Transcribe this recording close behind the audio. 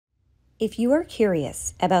If you are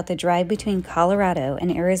curious about the drive between Colorado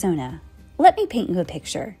and Arizona, let me paint you a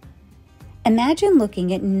picture. Imagine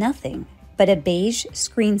looking at nothing but a beige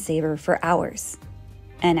screensaver for hours,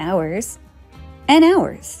 and hours, and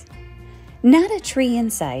hours. Not a tree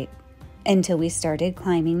in sight until we started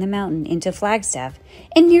climbing the mountain into Flagstaff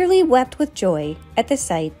and nearly wept with joy at the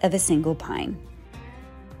sight of a single pine.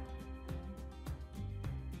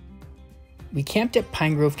 We camped at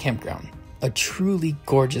Pine Grove Campground, a truly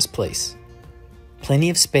gorgeous place.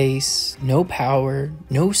 Plenty of space, no power,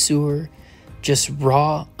 no sewer, just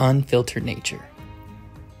raw, unfiltered nature.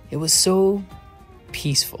 It was so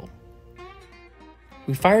peaceful.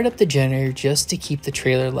 We fired up the generator just to keep the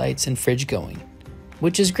trailer lights and fridge going,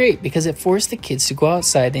 which is great because it forced the kids to go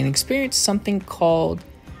outside and experience something called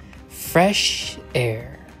fresh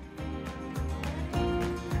air.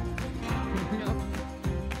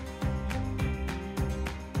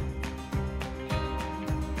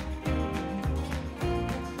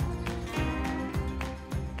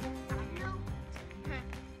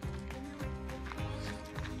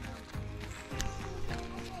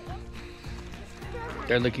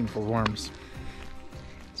 They're looking for worms.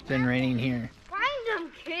 It's been raining here. Find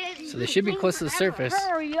them, kids. So they should be close to the surface.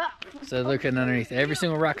 Hurry up. So they're looking underneath every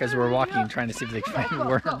single rock as we're walking, trying to see if they can find a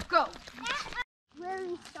worm. Go. Where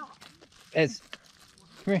we stop? Ez,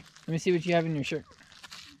 come here. Let me see what you have in your shirt.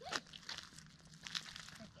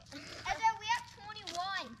 And then we have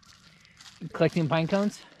 21. Collecting pine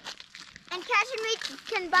cones? And Cash and me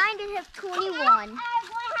combined to have 21. I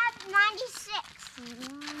have 96.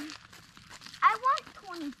 I want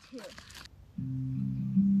 22.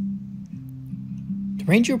 The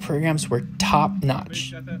ranger programs were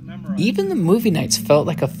top-notch. Even the movie nights felt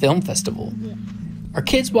like a film festival. Our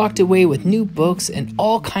kids walked away with new books and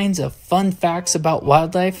all kinds of fun facts about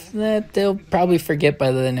wildlife that they'll probably forget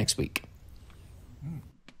by the next week.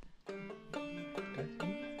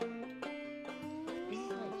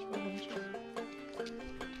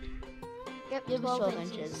 Yep, 12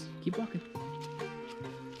 inches. Keep walking.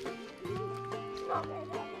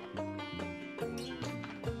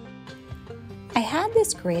 I had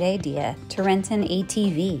this great idea to rent an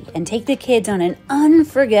ATV and take the kids on an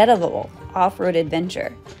unforgettable off-road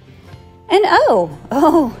adventure. And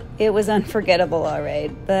it was unforgettable, all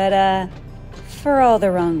right, but for all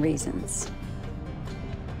the wrong reasons.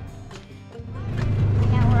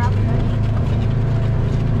 Now we're up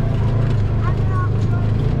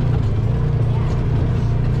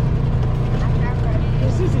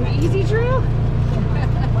This is an easy trail?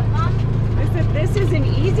 What, Mom? I said, this is an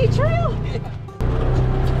easy trail?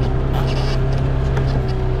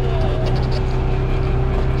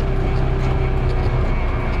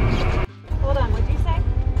 Hold on, what'd you say?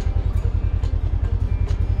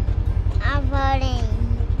 I'm voting.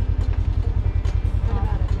 What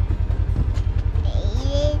about it?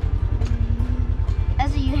 Hate it.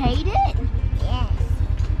 So you hate it? Yes.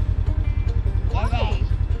 Why?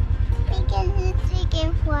 Because it's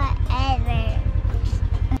taking forever.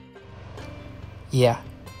 Yeah,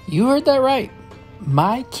 you heard that right.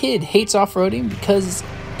 My kid hates off-roading because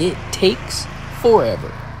it takes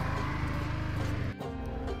forever.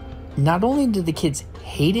 Not only did the kids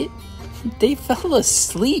hate it, they fell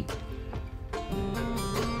asleep.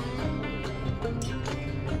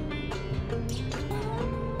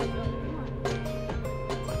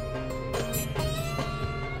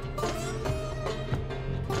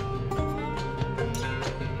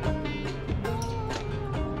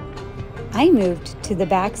 I moved to the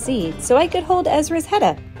back seat so I could hold Ezra's head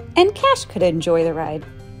up and Cash could enjoy the ride.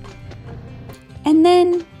 And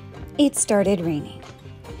then it started raining.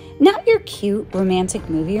 Not your cute romantic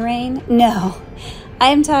movie rain, no.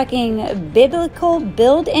 I'm talking biblical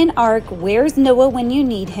build an ark, where's Noah when you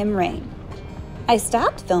need him rain. I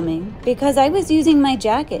stopped filming because I was using my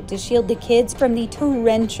jacket to shield the kids from the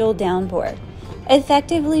torrential downpour,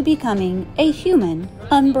 effectively becoming a human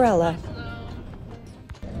umbrella.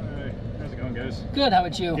 How's it going, guys? Good, how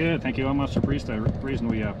about you? Good, thank you. I'm Officer Priest. The reason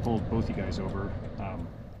we pulled both you guys over.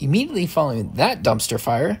 Immediately following that dumpster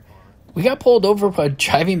fire, we got pulled over by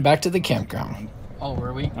driving back to the campground. Oh,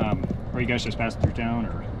 were we? Were you guys just passing through town,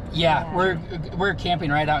 or? Yeah, we're camping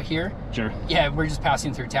right out here. Sure. Yeah, we're just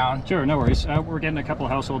passing through town. Sure, no worries. We're getting a couple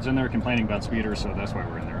of households in there complaining about speeders, so that's why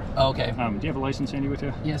we're in there. Oh, okay. Do you have a license handy with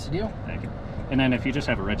you? Yes, you do. Thank you. And then if you just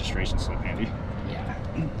have a registration slip handy. Yeah.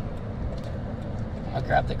 I'll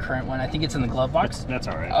grab the current one. I think it's in the glove box. That's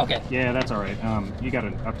all right. Okay. Yeah, that's all right. You got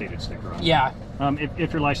an updated sticker on. Yeah.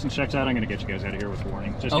 If your license checks out, I'm going to get you guys out of here with a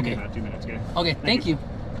warning. Just give me Okay. about 2 minutes, okay? Okay, thank you.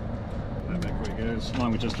 That back for you guys,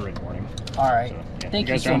 along with just a written warning. All right. So, yeah, Thank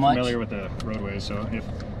you guys so are much. familiar with the roadways, so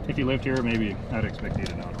if you lived here, maybe I'd expect you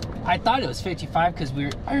to know. I thought it was 55 because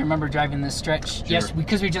I remember driving this stretch. Sure. Yes,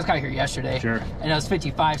 because we just got here yesterday. Sure. And it was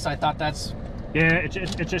 55, so I thought that's. Yeah, it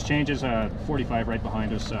just changes 45 right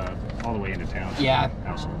behind us all the way into town. Yeah.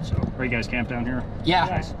 Household. So, are you guys camped down here? Yeah.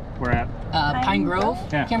 Nice. Where at? Pine Grove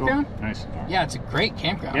Yeah, campground. Cool. Nice. Yeah, it's a great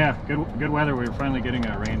campground. Yeah, good weather. We were finally getting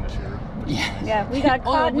rain this year. Yeah. Yeah, we got Oh,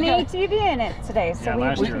 caught we in got- ATV in it today, so Yeah, we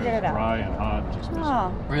last year figured it it was out. dry and hot. Just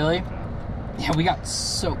Oh, Really? Yeah, we got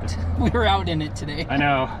soaked. We were out in it today. I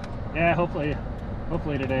know. Yeah, hopefully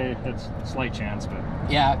today that's a slight chance, but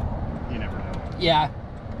Yeah. you never know. Yeah.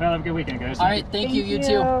 Well, have a good weekend, guys. All right. Thank you. You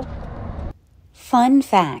too. Fun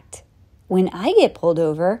fact, when I get pulled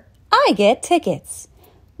over, I get tickets.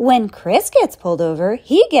 When Chris gets pulled over,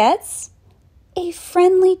 he gets a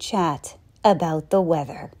friendly chat about the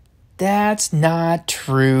weather. That's not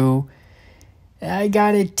true. I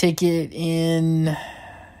got a ticket and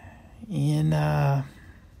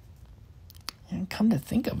come to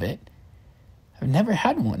think of it, I've never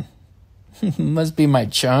had one. Must be my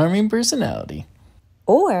charming personality.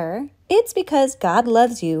 Or it's because God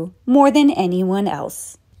loves you more than anyone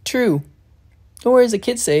else. True. Or as the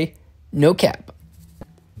kids say, no cap.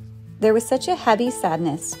 There was such a heavy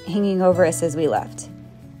sadness hanging over us as we left.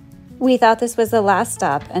 We thought this was the last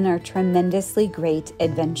stop in our tremendously great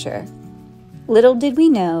adventure. Little did we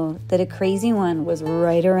know that a crazy one was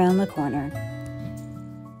right around the corner.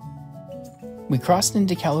 We crossed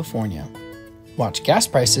into California, watched gas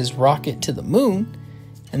prices rocket to the moon,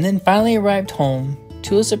 and then finally arrived home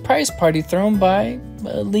to a surprise party thrown by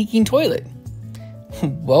a leaking toilet.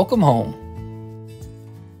 Welcome home.